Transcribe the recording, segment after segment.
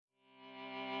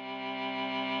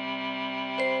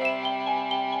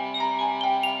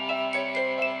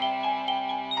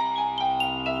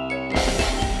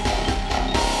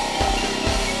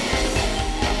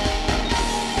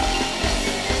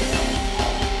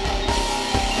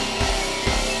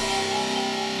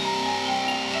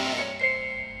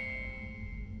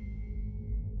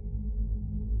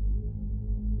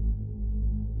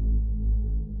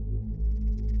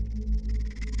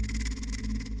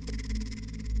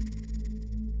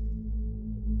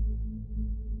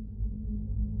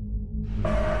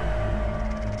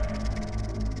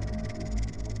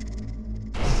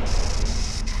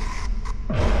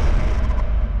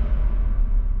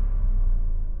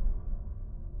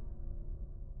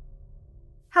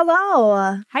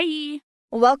Hello. Hi.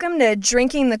 Welcome to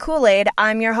Drinking the Kool-Aid.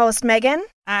 I'm your host, Megan.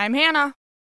 I'm Hannah.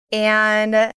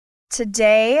 And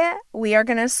today we are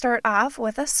going to start off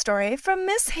with a story from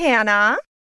Miss Hannah.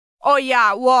 Oh,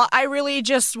 yeah. Well, I really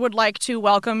just would like to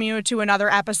welcome you to another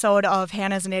episode of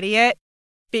Hannah's an Idiot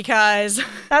because...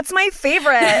 That's my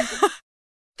favorite.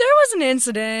 There was an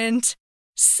incident.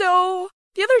 So,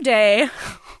 the other day,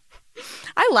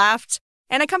 I left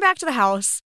and I come back to the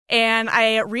house and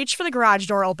I reach for the garage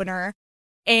door opener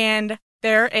and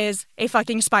there is a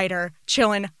fucking spider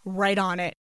chilling right on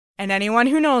it. And anyone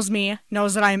who knows me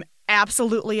knows that I'm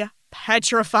absolutely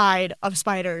petrified of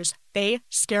spiders. They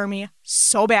scare me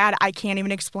so bad, I can't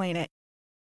even explain it.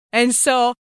 And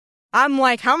so I'm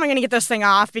like, how am I going to get this thing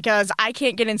off? Because I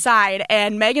can't get inside.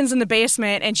 And Megan's in the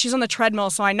basement and she's on the treadmill,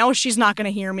 so I know she's not going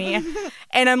to hear me.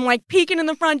 And I'm like peeking in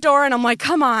the front door and I'm like,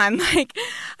 come on. Like,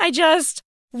 I just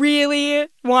really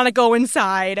want to go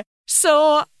inside.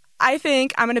 So I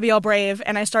think I'm going to be all brave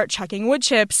and I start chucking wood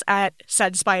chips at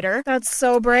said spider. That's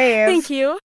so brave. Thank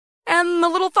you. And the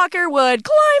little fucker would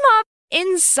climb up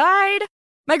inside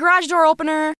my garage door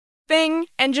opener thing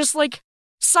and just like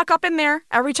suck up in there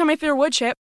every time I threw a wood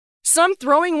chip. So I'm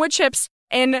throwing wood chips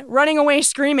and running away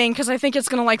screaming because I think it's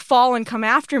going to like fall and come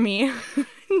after me.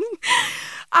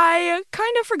 I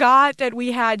kind of forgot that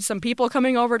we had some people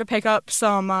coming over to pick up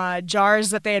some jars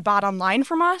that they had bought online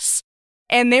from us.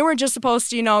 And they were just supposed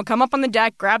to, come up on the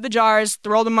deck, grab the jars,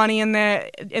 throw the money in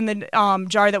the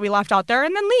jar that we left out there,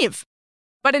 and then leave.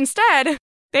 But instead,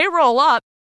 they roll up.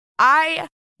 I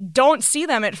don't see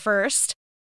them at first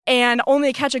and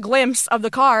only catch a glimpse of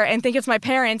the car and think it's my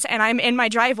parents, and I'm in my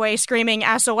driveway screaming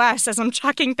SOS as I'm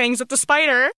chucking things at the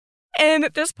spider. And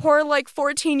this poor,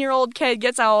 14-year-old kid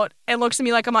gets out and looks at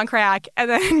me like I'm on crack and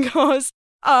then goes,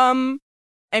 I'm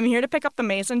here to pick up the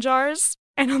mason jars.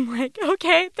 And I'm like,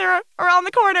 okay, they're around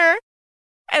the corner.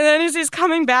 And then as he's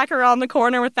coming back around the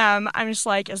corner with them, I'm just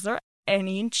like, is there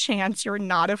any chance you're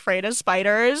not afraid of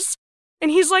spiders?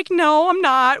 And he's like, no, I'm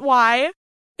not. Why?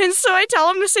 And so I tell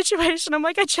him the situation. I'm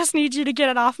like, I just need you to get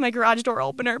it off my garage door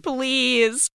opener,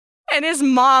 please. And his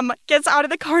mom gets out of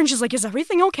the car and she's like, is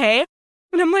everything okay?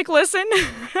 And I'm like, listen,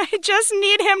 I just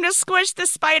need him to squish the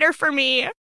spider for me.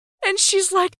 And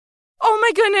she's like, oh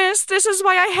my goodness, this is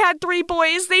why I had 3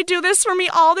 boys. They do this for me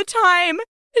all the time.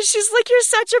 And she's like, you're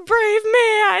such a brave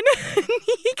man. And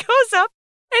he goes up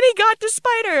and he got the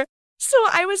spider. So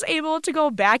I was able to go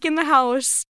back in the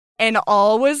house and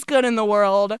all was good in the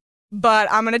world. But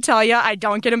I'm going to tell you, I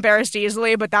don't get embarrassed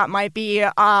easily, but that might be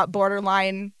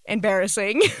borderline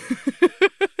embarrassing.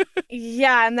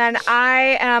 Yeah, and then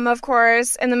I am, of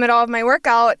course, in the middle of my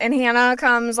workout, and Hannah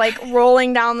comes,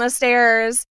 rolling down the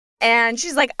stairs, and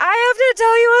she's like, I have to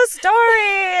tell you a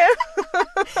story!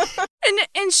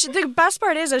 and the best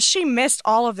part is she missed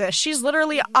all of this. She's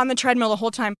literally on the treadmill the whole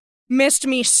time. Missed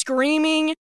me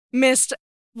screaming, missed,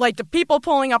 the people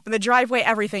pulling up in the driveway,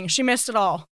 everything. She missed it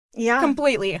all. Yeah.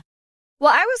 Completely.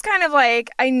 Well, I was kind of I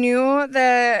knew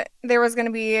that there was going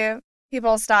to be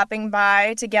people stopping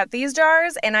by to get these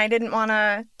jars, and I didn't want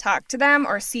to talk to them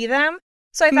or see them.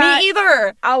 So I thought, me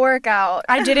either. I'll work out.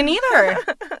 I didn't either.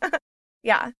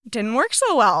 Yeah. Didn't work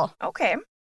so well. Okay.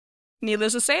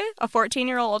 Needless to say, a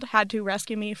 14-year-old had to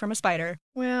rescue me from a spider.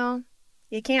 Well,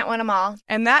 you can't win them all.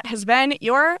 And that has been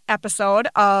your episode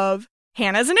of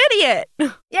Hannah's an Idiot.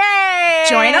 Yay!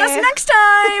 Join us next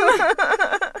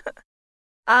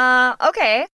time.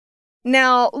 Okay.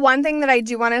 Now, one thing that I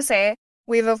do want to say,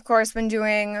 we've, of course, been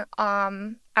doing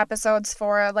episodes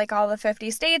for, all the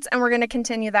 50 states, and we're going to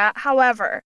continue that.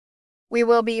 However, we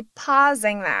will be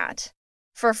pausing that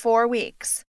for 4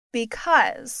 weeks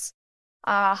because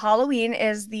Halloween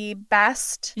is the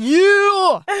best...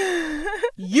 the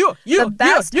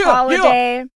best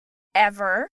holiday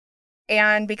ever.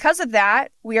 And because of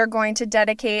that, we are going to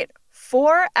dedicate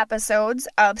 4 episodes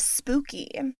of Spooky.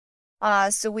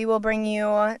 So we will bring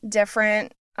you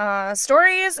different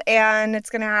stories, and it's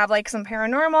going to have, some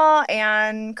paranormal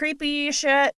and creepy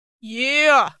shit.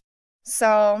 Yeah!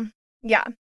 So, yeah.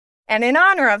 And in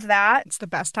honor of that... It's the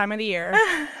best time of the year.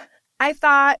 I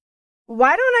thought,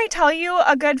 why don't I tell you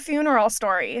a good funeral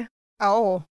story?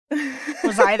 Oh.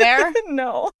 Was I there?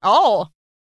 No. Oh.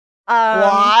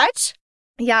 What?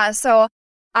 Yeah, so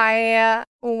I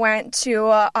went to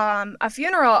a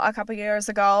funeral a couple years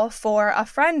ago for a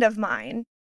friend of mine.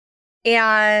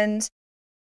 And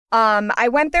I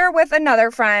went there with another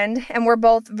friend, and we're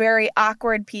both very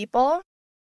awkward people.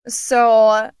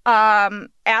 So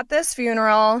at this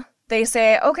funeral, they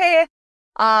say, okay,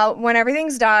 when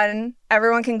everything's done,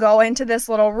 everyone can go into this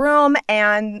little room,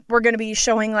 and we're going to be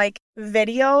showing,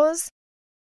 videos.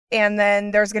 And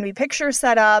then there's going to be pictures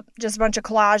set up, just a bunch of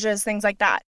collages, things like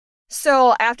that.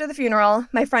 So after the funeral,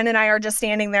 my friend and I are just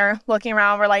standing there looking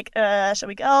around. We're like, should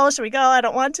we go? Should we go? I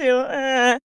don't want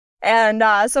to.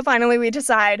 And so finally we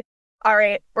decide, all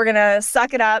right, we're going to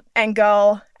suck it up and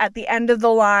go at the end of the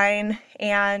line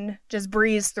and just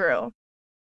breeze through.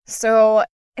 So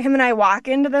him and I walk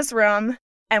into this room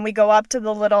and we go up to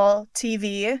the little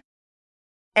TV,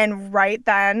 and right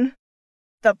then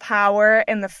the power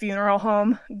in the funeral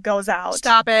home goes out.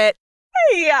 Stop it.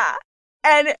 Yeah.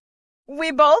 And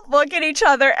we both look at each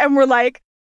other and we're like,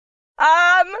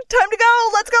 time to go.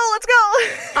 Let's go.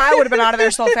 I would have been out of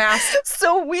there so fast.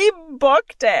 So we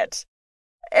booked it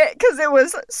because it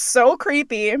was so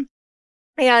creepy.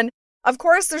 And of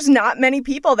course, there's not many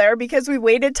people there because we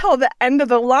waited till the end of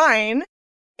the line.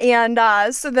 And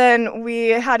so then we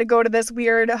had to go to this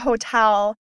weird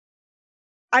hotel.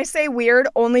 I say weird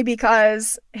only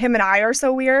because him and I are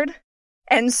so weird.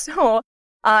 And so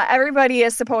everybody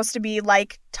is supposed to be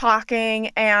like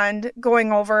talking and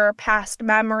going over past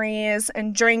memories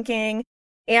and drinking.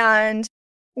 And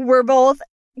we're both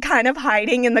kind of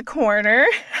hiding in the corner.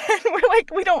 And we're like,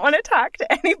 we don't want to talk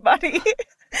to anybody.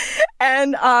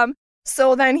 And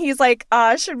so then he's like,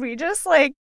 should we just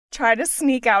like try to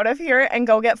sneak out of here and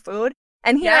go get food?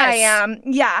 And here I am.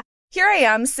 Yeah. Here I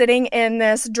am sitting in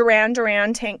this Duran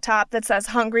Duran tank top that says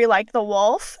hungry like the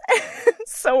wolf.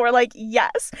 So we're like,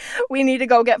 yes, we need to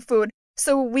go get food.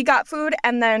 So we got food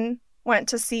and then went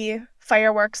to see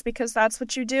fireworks because that's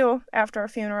what you do after a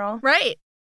funeral. Right.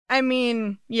 I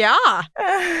mean, yeah.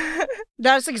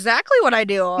 That's exactly what I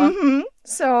do. Mm-hmm.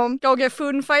 So go get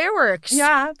food and fireworks.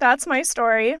 Yeah, that's my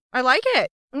story. I like it.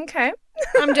 Okay.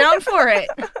 I'm down for it.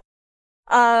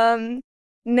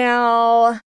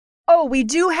 Now, we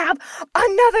do have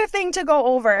another thing to go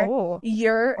over. Oh,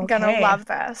 you're gonna love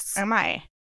this. Am I?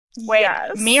 Wait,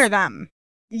 yes. Me or them?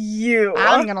 You.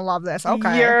 I'm gonna love this.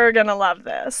 Okay. You're gonna love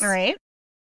this. All right.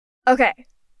 Okay.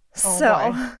 Oh,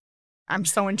 so, boy. I'm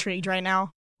so intrigued right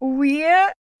now. We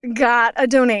got a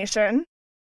donation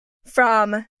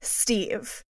from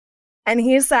Steve. And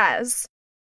he says,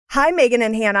 "Hi, Megan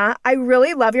and Hannah. I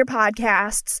really love your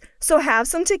podcasts, so have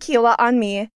some tequila on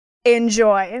me.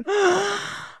 Enjoy."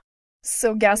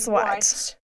 So guess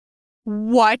what?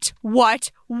 What?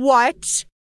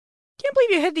 Can't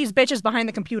believe you hid these bitches behind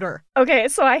the computer. Okay,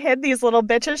 so I hid these little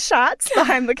bitches shots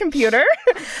behind the computer.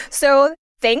 So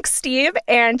thanks, Steve,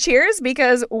 and cheers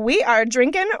because we are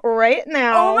drinking right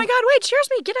now. Oh my God! Wait, cheers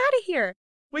me! Get out of here.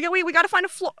 We gotta find a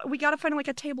floor. We gotta find like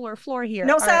a table or a floor here.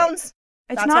 No sounds. Right.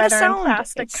 It's That's not why a they're sound. in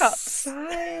plastic it's cups.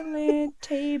 Silent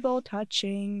table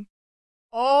touching.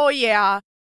 Oh yeah.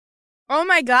 Oh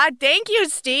my God! Thank you,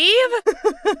 Steve.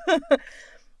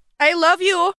 I love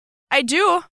you. I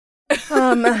do.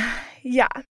 Yeah.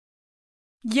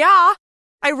 Yeah.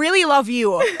 I really love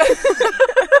you.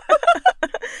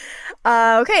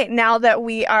 Okay, now that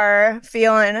we are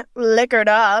feeling liquored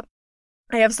up,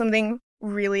 I have something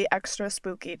really extra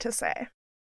spooky to say.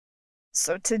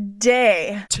 So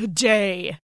today,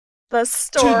 the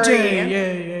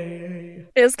story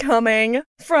is coming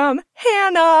from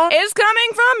Hannah. It's coming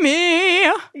from me.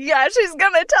 Yeah, she's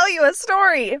gonna tell you a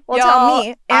story. Well, tell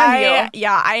me and you.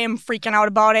 Yeah, I am freaking out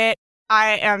about it.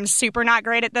 I am super not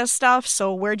great at this stuff,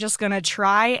 so we're just gonna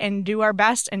try and do our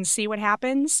best and see what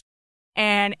happens.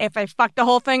 And if I fuck the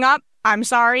whole thing up, I'm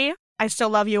sorry. I still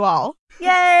love you all.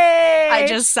 Yay! I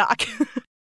just suck.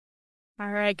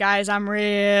 All right, guys, I'm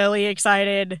really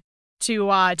excited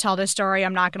to tell this story.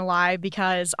 I'm not gonna lie,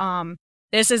 because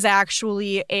this is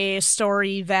actually a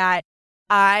story that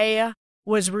I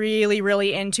was really,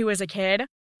 really into as a kid.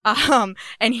 And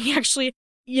he actually,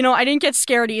 I didn't get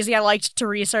scared easy. I liked to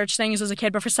research things as a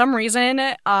kid, but for some reason,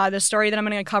 the story that I'm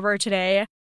going to cover today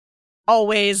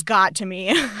always got to me.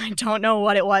 I don't know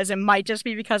what it was. It might just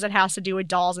be because it has to do with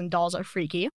dolls, and dolls are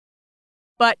freaky.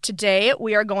 But today,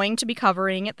 we are going to be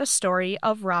covering the story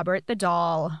of Robert the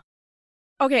doll.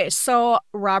 Okay, so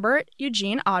Robert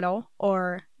Eugene Otto,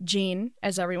 or Gene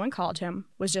as everyone called him,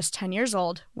 was just 10 years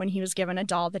old when he was given a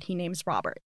doll that he names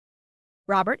Robert.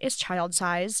 Robert is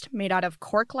child-sized, made out of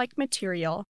cork-like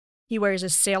material. He wears a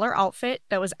sailor outfit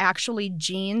that was actually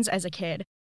Gene's as a kid.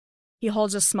 He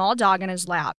holds a small dog in his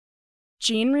lap.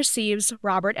 Gene receives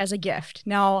Robert as a gift.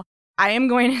 Now, I am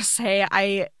going to say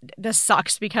this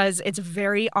sucks because it's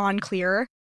very unclear.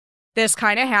 This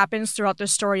kind of happens throughout the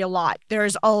story a lot.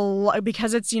 There's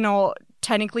because it's,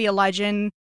 technically a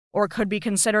legend or could be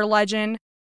considered legend,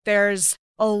 there's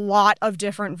a lot of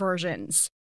different versions.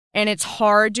 And it's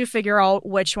hard to figure out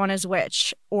which one is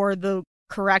which or the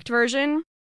correct version.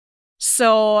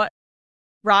 So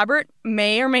Robert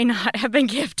may or may not have been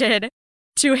gifted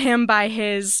to him by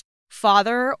his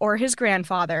father or his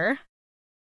grandfather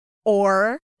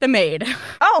or the maid.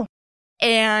 Oh.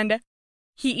 And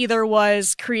he either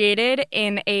was created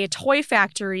in a toy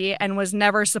factory and was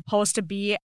never supposed to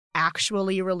be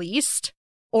actually released,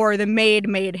 or the maid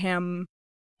made him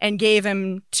and gave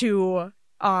him to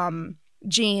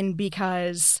Jean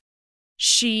because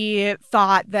she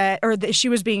thought that, or that she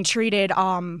was being treated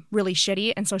really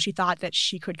shitty, and so she thought that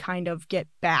she could kind of get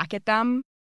back at them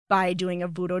by doing a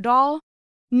voodoo doll.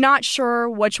 Not sure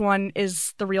which one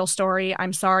is the real story.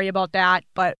 I'm sorry about that,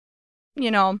 but,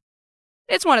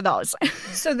 it's one of those.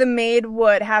 So the maid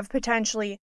would have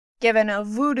potentially given a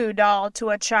voodoo doll to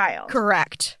a child.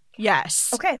 Correct.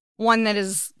 Yes. Okay. One that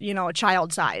is,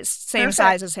 child size, same Perfect.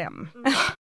 size as him.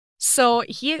 So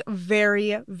he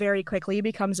very, very quickly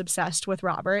becomes obsessed with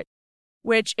Robert,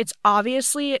 which it's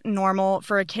obviously normal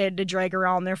for a kid to drag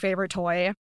around their favorite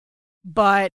toy,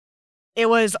 but it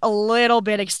was a little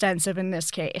bit extensive in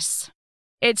this case.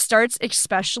 It starts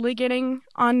especially getting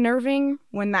unnerving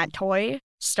when that toy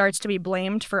starts to be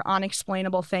blamed for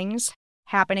unexplainable things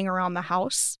happening around the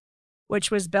house, which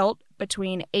was built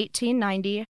between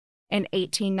 1890 and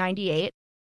 1898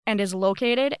 and is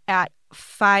located at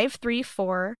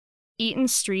 534 Eaton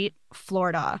Street,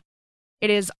 Florida. It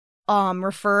is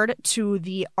referred to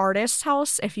the artist's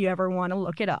house if you ever want to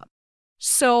look it up.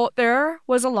 So there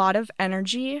was a lot of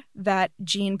energy that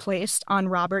Jean placed on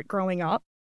Robert growing up.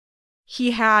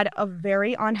 He had a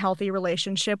very unhealthy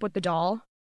relationship with the doll.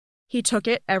 He took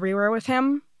it everywhere with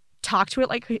him, talked to it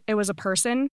like it was a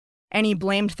person, and he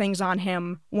blamed things on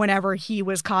him whenever he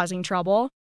was causing trouble.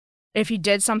 If he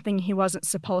did something he wasn't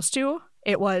supposed to,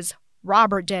 it was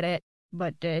Robert did it.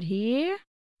 But did he?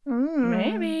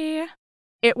 Maybe.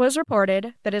 It was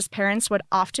reported that his parents would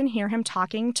often hear him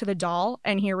talking to the doll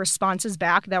and hear responses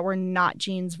back that were not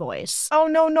Jean's voice. Oh,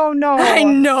 no. I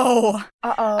know.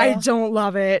 Uh-oh. I don't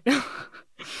love it.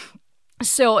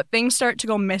 So things start to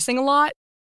go missing a lot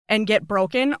and get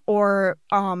broken or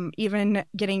even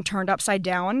getting turned upside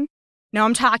down. Now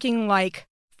I'm talking like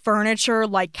furniture,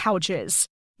 like couches,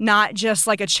 not just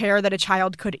like a chair that a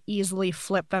child could easily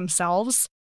flip themselves.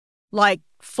 Like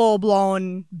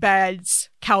full-blown beds,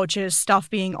 couches, stuff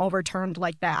being overturned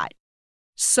like that.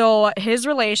 So his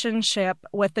relationship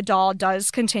with the doll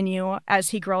does continue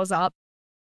as he grows up.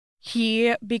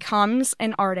 He becomes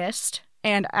an artist,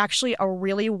 and actually a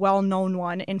really well-known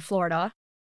one in Florida.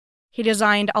 He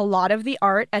designed a lot of the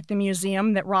art at the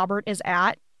museum that Robert is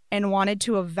at and wanted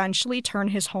to eventually turn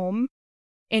his home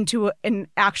into an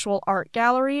actual art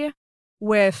gallery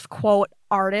with, quote,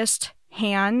 artist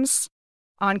hands,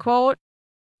 unquote,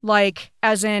 like,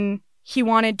 as in he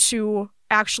wanted to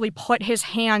actually put his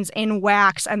hands in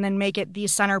wax and then make it the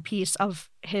centerpiece of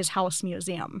his house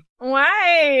museum.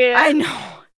 Why? I know.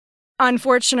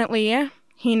 Unfortunately,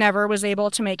 he never was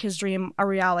able to make his dream a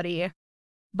reality,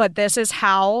 but this is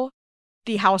how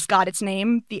the house got its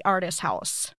name, the Artist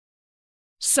House.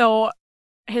 So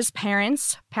his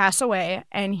parents pass away,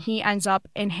 and he ends up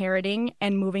inheriting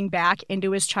and moving back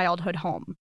into his childhood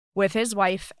home with his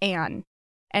wife, Anne,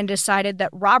 and decided that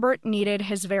Robert needed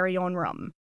his very own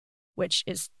room, which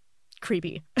is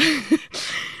creepy.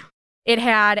 It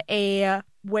had a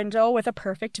window with a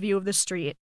perfect view of the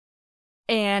street,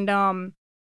 and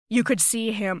you could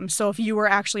see him. So if you were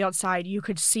actually outside, you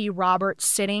could see Robert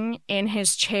sitting in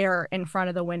his chair in front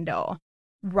of the window.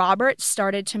 Robert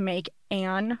started to make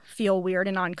Anne feel weird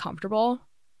and uncomfortable,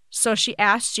 so she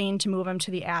asked Jean to move him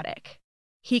to the attic.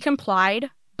 He complied,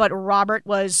 but Robert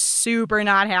was super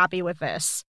not happy with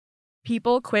this.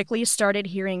 People quickly started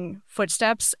hearing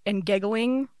footsteps and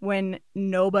giggling when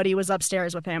nobody was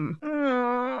upstairs with him.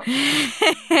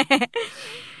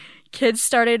 Kids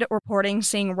started reporting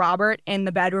seeing Robert in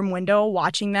the bedroom window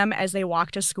watching them as they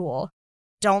walked to school.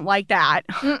 Don't like that.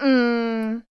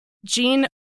 Jean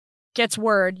gets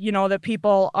word, that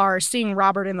people are seeing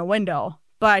Robert in the window,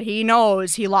 but he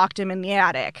knows he locked him in the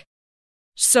attic.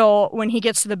 So when he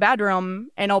gets to the bedroom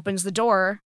and opens the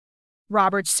door,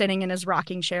 Robert's sitting in his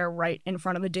rocking chair right in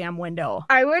front of the damn window.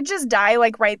 I would just die,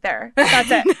 right there. That's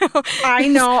it. No. I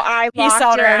know I Peace locked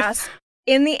out, your Earth. ass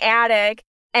in the attic,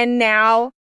 and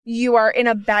now you are in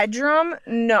a bedroom?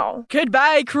 No.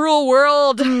 Goodbye, cruel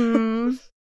world. Mm.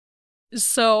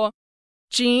 So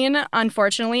Jean,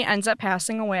 unfortunately, ends up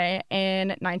passing away in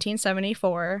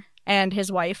 1974, and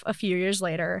his wife a few years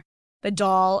later. The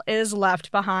doll is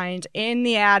left behind in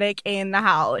the attic in the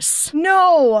house.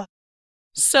 No.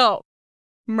 So,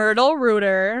 Myrtle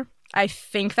Reuter, I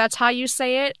think that's how you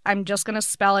say it. I'm just going to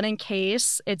spell it in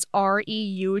case. It's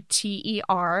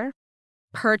Reuter.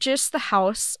 Purchased the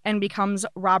house and becomes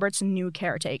Robert's new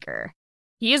caretaker.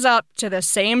 He's up to the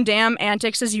same damn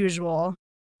antics as usual,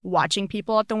 watching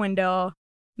people at the window,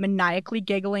 maniacally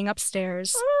giggling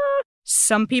upstairs.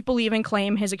 Some people even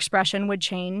claim his expression would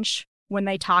change when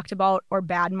they talked about or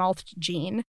badmouthed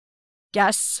Jean.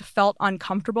 Guests felt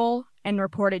uncomfortable and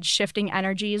reported shifting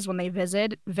energies when they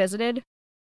visited.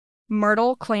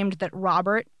 Myrtle claimed that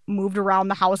Robert moved around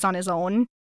the house on his own,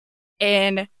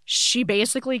 and she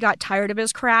basically got tired of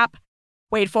his crap.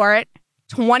 Wait for it.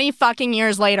 20 fucking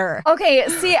years later. Okay,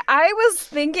 see, I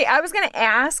was going to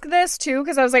ask this too,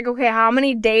 because I was like, okay, how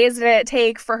many days did it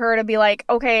take for her to be like,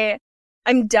 okay,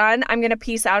 I'm done. I'm going to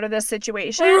peace out of this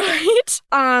situation. Right?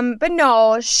 But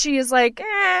no, she's like,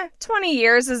 20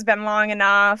 years has been long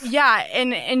enough. Yeah,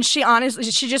 and she honestly,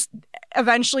 she just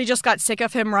eventually just got sick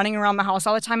of him running around the house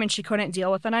all the time, and she couldn't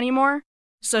deal with it anymore.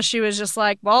 So she was just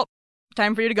like, well,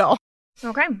 time for you to go.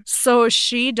 Okay. So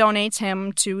she donates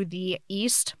him to the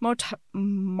East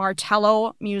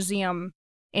Martello Museum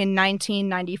in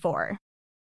 1994.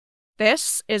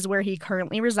 This is where he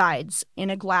currently resides,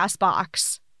 in a glass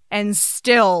box, and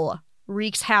still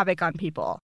wreaks havoc on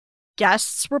people.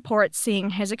 Guests report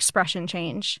seeing his expression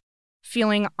change,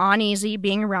 feeling uneasy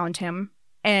being around him,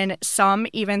 and some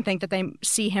even think that they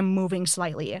see him moving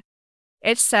slightly.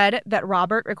 It's said that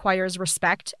Robert requires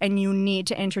respect, and you need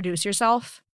to introduce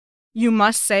yourself. You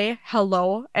must say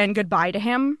hello and goodbye to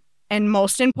him. And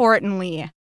most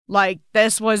importantly, like,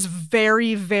 this was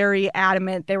very, very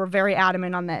adamant. They were very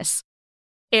adamant on this.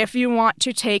 If you want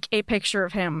to take a picture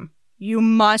of him, you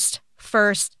must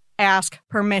first ask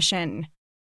permission.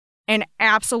 And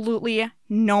absolutely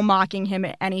no mocking him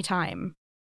at any time.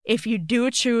 If you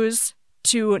do choose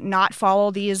to not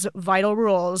follow these vital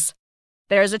rules,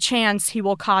 there's a chance he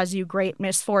will cause you great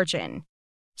misfortune,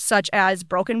 such as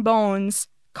broken bones,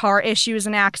 car issues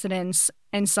and accidents,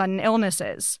 and sudden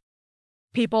illnesses.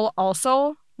 People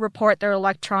also report their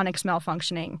electronics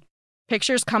malfunctioning,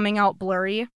 pictures coming out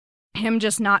blurry, him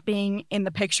just not being in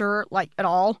the picture, like, at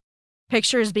all,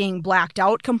 pictures being blacked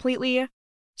out completely.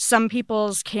 Some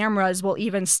people's cameras will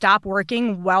even stop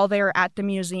working while they're at the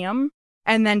museum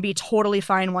and then be totally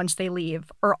fine once they leave,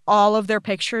 or all of their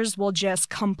pictures will just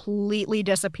completely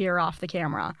disappear off the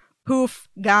camera. Poof,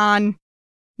 gone.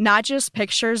 Not just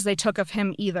pictures they took of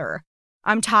him either.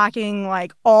 I'm talking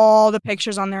like all the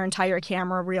pictures on their entire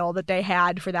camera reel that they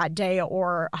had for that day,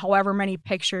 or however many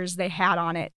pictures they had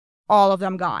on it. All of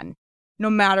them gone, no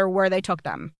matter where they took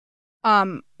them.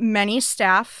 Many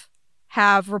staff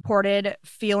have reported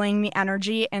feeling the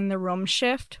energy in the room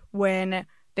shift when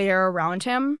they are around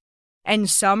him, and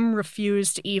some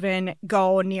refuse to even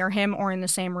go near him or in the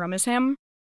same room as him.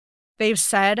 They've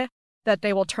said that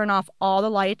they will turn off all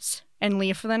the lights and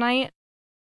leave for the night,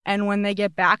 and when they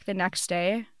get back the next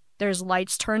day, there's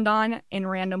lights turned on in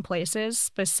random places.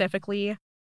 Specifically,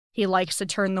 he likes to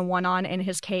turn the one on in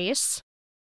his case,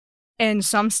 and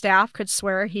some staff could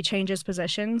swear he changes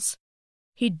positions.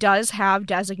 He does have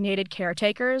designated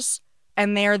caretakers,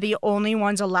 and they're the only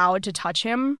ones allowed to touch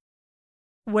him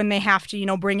when they have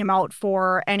to, bring him out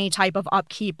for any type of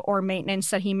upkeep or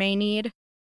maintenance that he may need.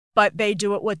 But they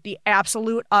do it with the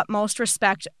absolute utmost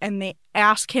respect, and they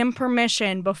ask him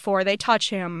permission before they touch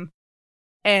him.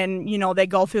 And, they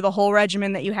go through the whole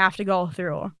regimen that you have to go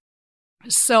through.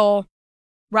 So,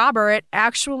 Robert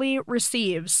actually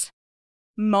receives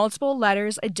multiple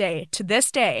letters a day. To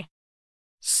this day,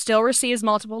 still receives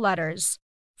multiple letters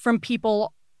from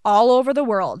people all over the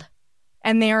world.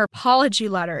 And they are apology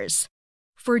letters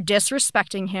for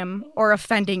disrespecting him or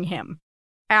offending him,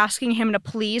 asking him to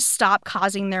please stop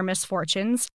causing their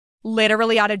misfortunes,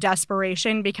 literally out of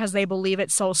desperation because they believe it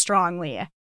so strongly.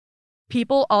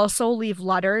 People also leave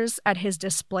letters at his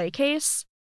display case,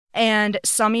 and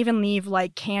some even leave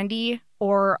like candy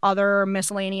or other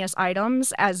miscellaneous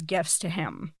items as gifts to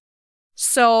him.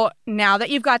 So now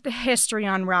that you've got the history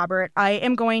on Robert, I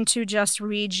am going to just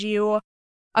read you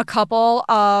a couple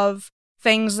of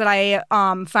things that I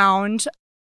found.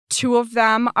 Two of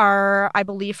them are, I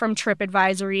believe, from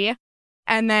TripAdvisory.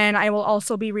 And then I will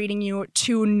also be reading you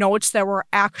 2 notes that were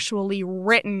actually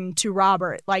written to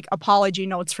Robert, like apology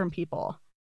notes from people.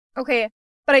 Okay,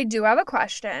 but I do have a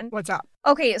question. What's up?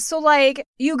 Okay, so like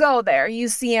you go there, you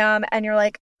see him, and you're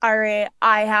like, all right,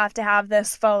 I have to have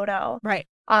this photo. Right.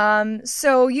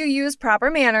 So you use proper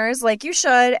manners like you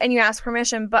should, and you ask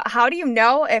permission, but how do you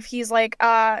know if he's like,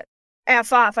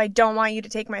 F off, I don't want you to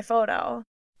take my photo?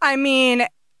 I mean,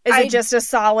 Is it just a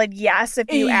solid yes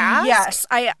if you ask? Yes.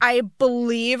 I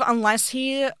believe unless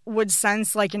he would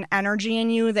sense like an energy in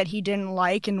you that he didn't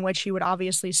like, in which he would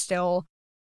obviously still,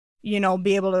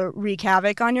 be able to wreak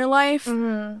havoc on your life.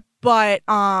 Mm-hmm. But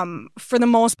for the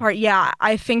most part, yeah,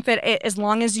 I think that as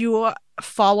long as you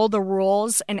follow the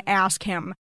rules and ask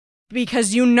him.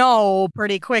 Because you know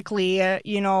pretty quickly,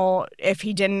 if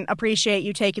he didn't appreciate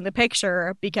you taking the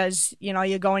picture because,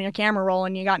 you go in your camera roll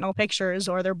and you got no pictures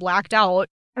or they're blacked out.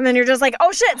 And then you're just like,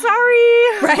 oh shit,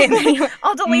 sorry. Right.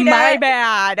 I'll delete it. My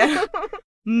bad.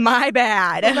 My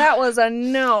bad. Well, that was a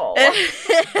no.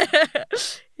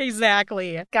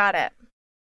 Exactly. Got it.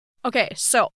 Okay,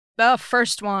 so the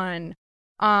first one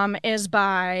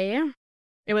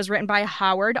it was written by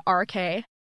Howard R.K.,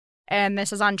 and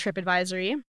this is on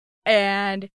TripAdvisory.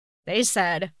 And they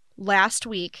said, last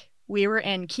week, we were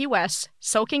in Key West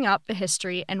soaking up the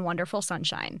history and wonderful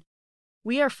sunshine.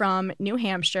 We are from New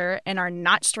Hampshire and are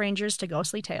not strangers to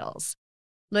ghostly tales.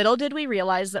 Little did we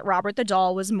realize that Robert the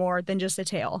Doll was more than just a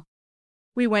tale.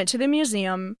 We went to the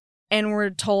museum and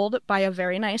were told by a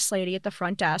very nice lady at the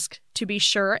front desk to be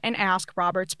sure and ask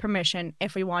Robert's permission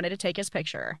if we wanted to take his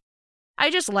picture. I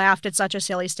just laughed at such a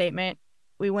silly statement.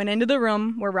 We went into the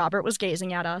room where Robert was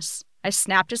gazing at us. I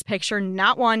snapped his picture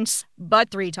not once,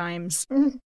 but 3 times.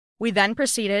 We then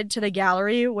proceeded to the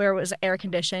gallery where it was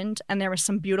air-conditioned, and there was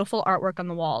some beautiful artwork on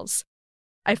the walls.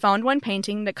 I found one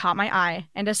painting that caught my eye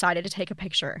and decided to take a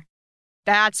picture.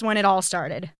 That's when it all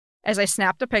started. As I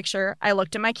snapped the picture, I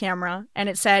looked at my camera, and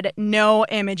it said, no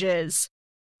images.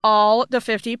 All the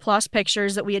 50-plus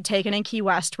pictures that we had taken in Key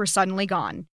West were suddenly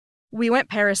gone. We went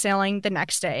parasailing the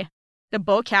next day. The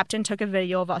boat captain took a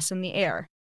video of us in the air.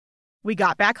 We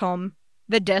got back home.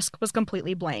 The disc was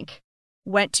completely blank.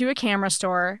 Went to a camera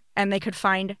store, and they could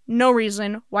find no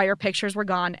reason why our pictures were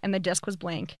gone and the disc was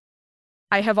blank.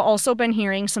 I have also been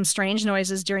hearing some strange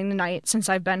noises during the night since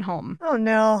I've been home. Oh,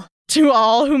 no. To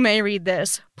all who may read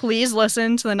this, please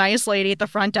listen to the nice lady at the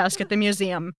front desk at the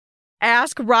museum.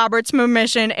 Ask Robert's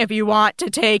permission if you want to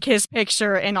take his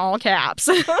picture in all caps.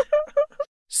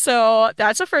 So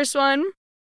that's the first one.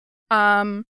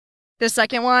 The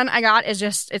second one I got is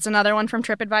it's another one from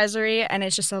TripAdvisory, and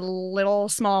it's just a little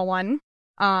small one.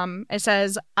 It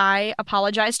says, I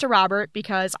apologize to Robert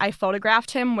because I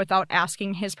photographed him without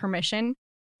asking his permission,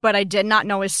 but I did not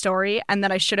know his story and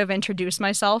that I should have introduced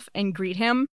myself and greet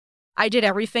him. I did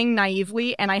everything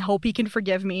naively, and I hope he can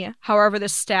forgive me. However, the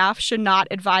staff should not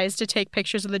advise to take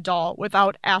pictures of the doll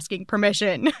without asking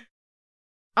permission.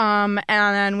 And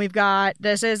then we've got,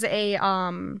 this is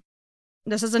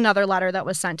another letter that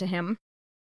was sent to him.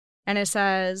 And it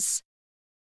says,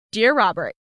 Dear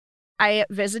Robert, I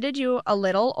visited you a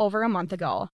little over a month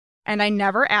ago, and I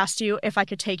never asked you if I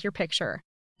could take your picture.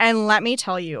 And let me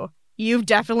tell you, you've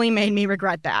definitely made me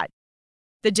regret that.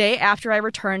 The day after I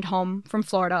returned home from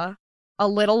Florida, a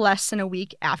little less than a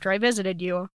week after I visited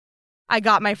you, I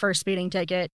got my first speeding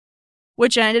ticket,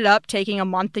 which ended up taking a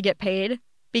month to get paid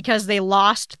because they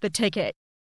lost the ticket.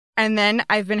 And then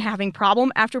I've been having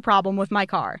problem after problem with my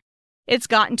car. It's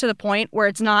gotten to the point where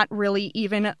it's not really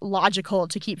even logical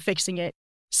to keep fixing it.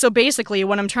 So basically,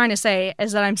 what I'm trying to say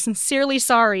is that I'm sincerely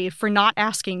sorry for not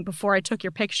asking before I took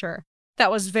your picture.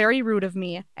 That was very rude of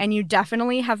me, and you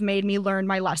definitely have made me learn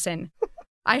my lesson.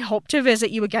 I hope to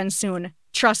visit you again soon.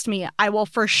 Trust me, I will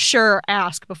for sure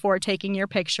ask before taking your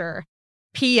picture.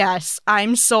 P.S.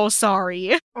 I'm so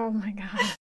sorry. Oh my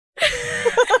God.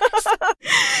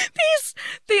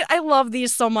 I love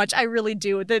these so much. I really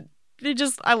do.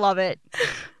 I love it.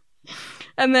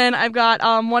 And then I've got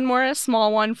one more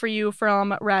small one for you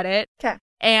from Reddit. Okay.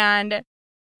 And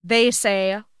they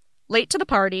say, late to the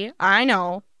party, I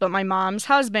know, but my mom's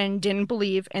husband didn't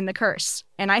believe in the curse,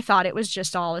 and I thought it was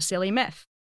just all a silly myth.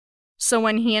 So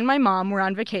when he and my mom were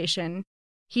on vacation,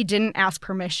 he didn't ask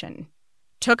permission,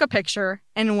 took a picture,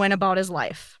 and went about his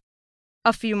life.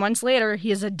 A few months later,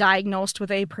 he is diagnosed with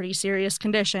a pretty serious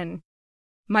condition.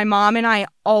 My mom and I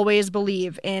always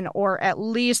believe in, or at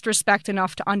least respect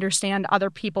enough to understand other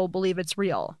people believe it's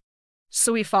real.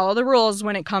 So we follow the rules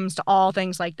when it comes to all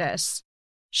things like this.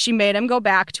 She made him go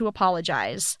back to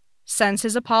apologize. Since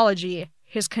his apology,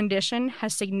 his condition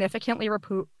has significantly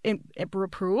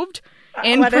improved.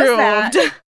 What is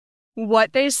that?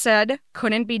 What they said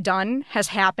couldn't be done has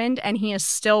happened, and he is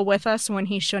still with us when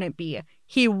he shouldn't be.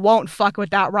 He won't fuck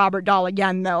with that Robert doll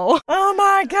again, though. Oh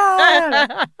my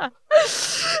God.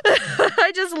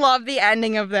 I just love the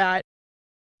ending of that.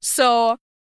 So,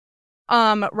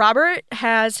 Robert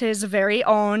has his very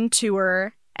own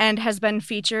tour and has been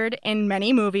featured in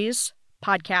many movies,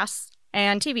 podcasts,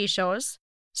 and TV shows,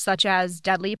 such as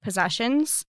Deadly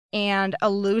Possessions and a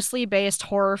loosely based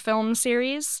horror film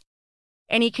series.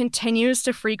 And he continues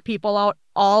to freak people out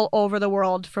all over the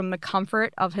world from the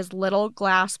comfort of his little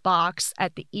glass box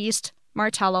at the East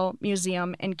Martello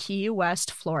Museum in Key West,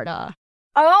 Florida.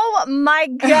 Oh my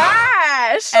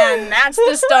gosh! And that's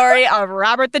the story of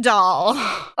Robert the Doll.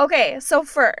 Okay, so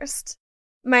first,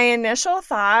 my initial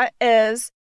thought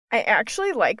is I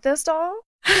actually like this doll.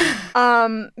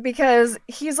 Because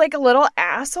he's like a little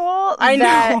asshole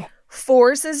that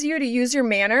forces you to use your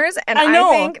manners, and I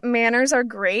think manners are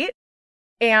great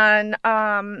and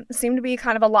seem to be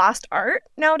kind of a lost art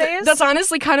nowadays. That's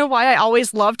honestly kind of why I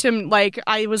always loved him. Like,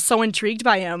 I was so intrigued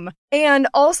by him. And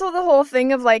also the whole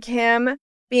thing of like him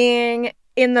being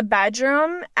in the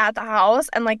bedroom at the house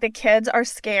and like the kids are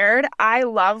scared. I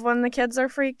love when the kids are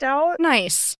freaked out.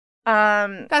 Nice.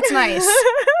 That's nice.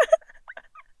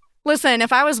 Listen,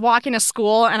 if I was walking to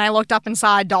school and I looked up and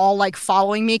saw a doll, like,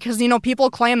 following me, because, you know, people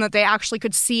claim that they actually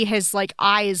could see his, like,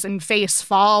 eyes and face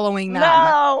following them.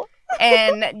 No!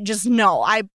 And just, no,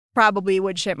 I probably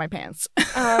would shit my pants.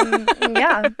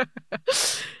 Yeah.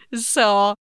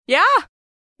 So, yeah.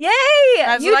 Yay!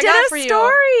 That's you what I did got a for you. story!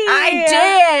 I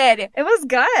did! It was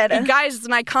good. You guys, it's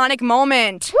an iconic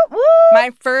moment. Woo woo!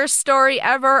 My first story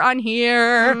ever on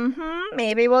here. Mm-hmm.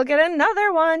 Maybe we'll get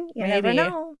another one. You never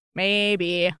know.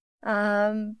 Maybe.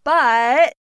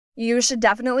 But you should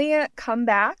definitely come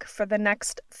back for the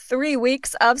next 3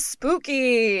 weeks of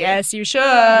Spooky. Yes, you should.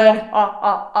 That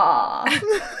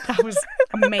was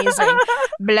amazing.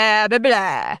 Blah, blah,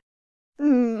 blah.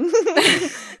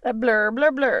 Blur,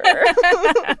 blur, blur.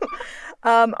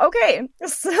 Okay,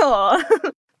 so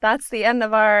that's the end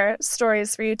of our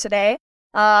stories for you today.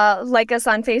 Like us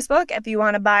on Facebook if you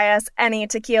want to buy us any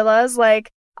tequilas like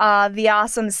the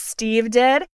awesome Steve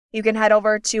did. You can head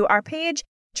over to our page,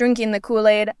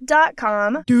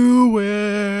 drinkingthekoolaid.com. Do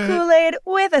it. Kool-Aid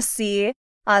with a C.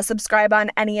 Subscribe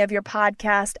on any of your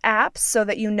podcast apps so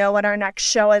that you know when our next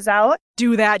show is out.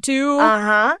 Do that too.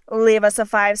 Leave us a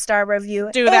 5-star review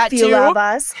if you love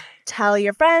us. Tell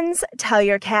your friends. Tell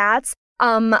your cats.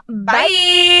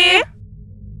 Bye.